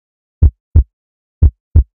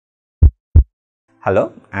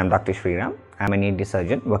Hello, I am Dr. Sriram. I am an ED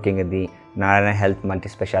surgeon working at the Narayana Health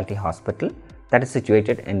Multi-Specialty Hospital that is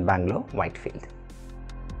situated in Bangalore, Whitefield.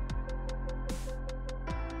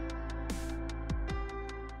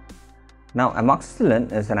 Now,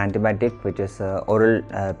 amoxicillin is an antibiotic which is an oral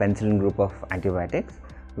penicillin group of antibiotics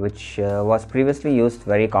which was previously used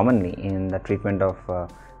very commonly in the treatment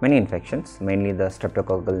of many infections, mainly the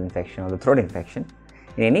streptococcal infection or the throat infection.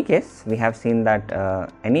 In any case, we have seen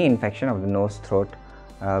that any infection of the nose, throat,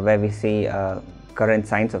 where we see current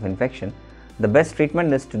signs of infection, the best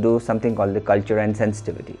treatment is to do something called the culture and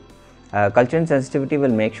sensitivity. Culture and sensitivity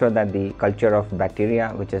will make sure that the culture of bacteria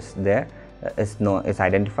which is there is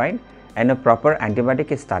identified, and a proper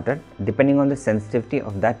antibiotic is started depending on the sensitivity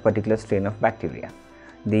of that particular strain of bacteria.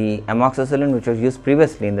 The amoxicillin, which was used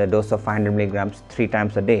previously in the dose of 500 milligrams 3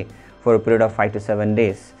 times a day for a period of 5 to 7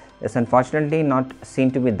 days, is unfortunately not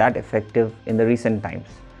seen to be that effective in the recent times.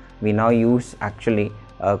 We now use actually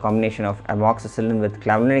a combination of amoxicillin with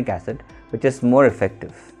clavulanic acid, which is more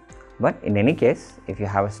effective. But in any case, if you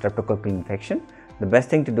have a streptococcal infection, the best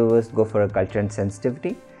thing to do is go for a culture and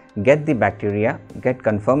sensitivity, get the bacteria, get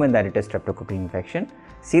confirmed that it is streptococcal infection,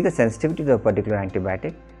 see the sensitivity to a particular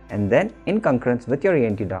antibiotic, and then in concurrence with your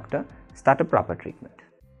ENT doctor, start a proper treatment.